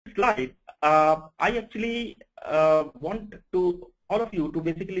slide, I actually want to all of you to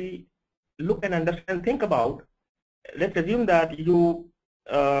basically look and understand, think about. Let's assume that you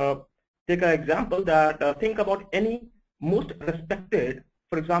take an example that think about any most respected,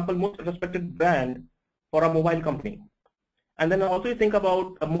 for example, most respected brand for a mobile company. And then also you think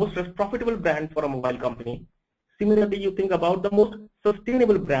about a most profitable brand for a mobile company. Similarly, you think about the most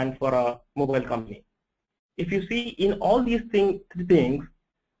sustainable brand for a mobile company. If you see in all these things,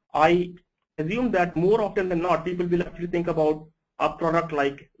 I assume that more often than not, people will actually think about a product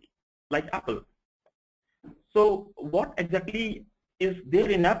like Apple. So what exactly is there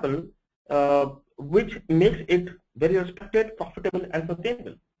in Apple which makes it very respected, profitable, and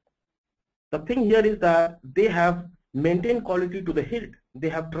sustainable? The thing here is that they have maintained quality to the hilt. They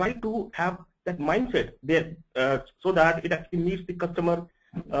have tried to have that mindset there so that it actually meets the customer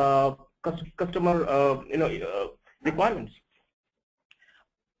requirements.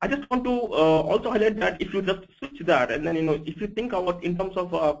 I just want to also highlight that if you just switch that, and then if you think about in terms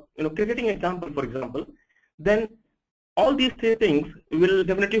of cricketing example, for example, then all these three things will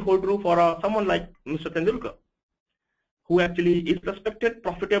definitely hold true for someone like Mr. Tendulkar, who actually is respected,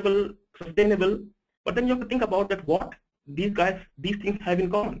 profitable, sustainable. But then you have to think about that what these things have in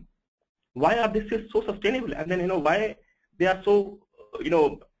common. Why are they so sustainable? And then why they are so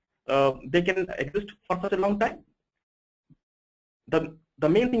they can exist for such a long time. The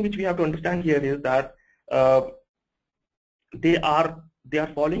main thing which we have to understand here is that they are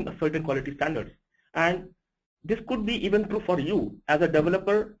following a certain quality standards, and this could be even true for you as a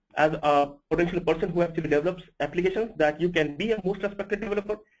developer, as a potential person who actually develops applications, that you can be a most respected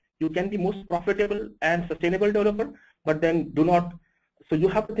developer, you can be most profitable and sustainable developer, but then do not. So you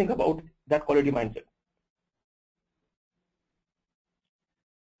have to think about that quality mindset.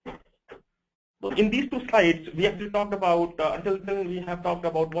 So in these two slides, we actually talked about, until then we have talked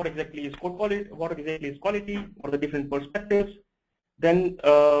about what exactly is code quality, what exactly is quality, what are the different perspectives, then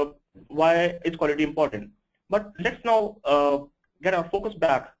why is quality important. But let's now get our focus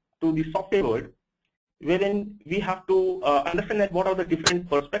back to the software world, wherein we have to understand that what are the different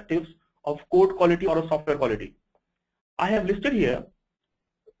perspectives of code quality or software quality. I have listed here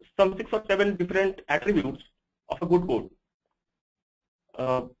some 6 or 7 different attributes of a good code.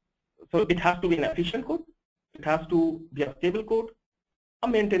 So it has to be an efficient code, it has to be a stable code, a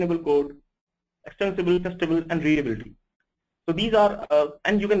maintainable code, extensible, testable, and readability. So these are,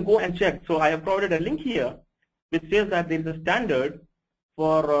 and you can go and check. So I have provided a link here which says that there is a standard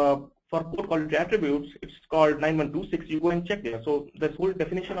for code quality attributes. It's called 9126. You go and check there. So this whole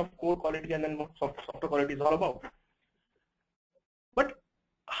definition of code quality and then what software quality is all about. But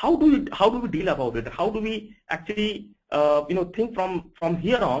how do we deal about it? How do we actually think from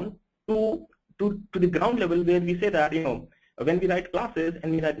here on to the ground level, where we say that when we write classes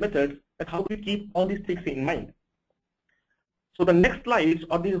and we write methods, that how do we keep all these things in mind? So the next slides,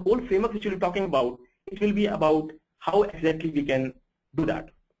 or the whole framework which we'll be talking about, it will be about how exactly we can do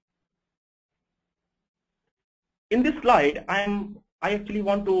that. In this slide, I actually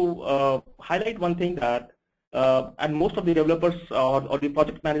want to highlight one thing that, and most of the developers or the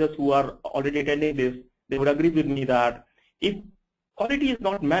project managers who are already attending this, they would agree with me that if quality is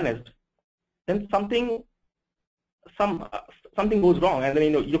not managed, then something goes wrong, and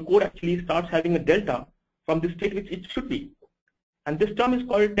then your code actually starts having a delta from the state which it should be. And this term is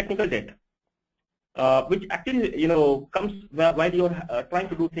called technical debt, which actually comes while you're trying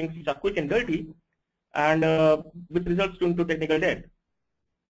to do things which are quick and dirty, and which results into technical debt.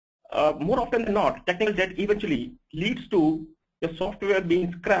 More often than not, technical debt eventually leads to the software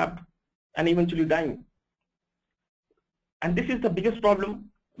being scrapped and eventually dying. And this is the biggest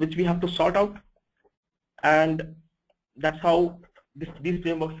problem which we have to sort out, and that's how these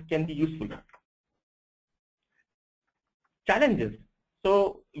frameworks can be useful. Challenges.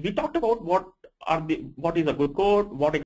 So we talked about what is a good code, what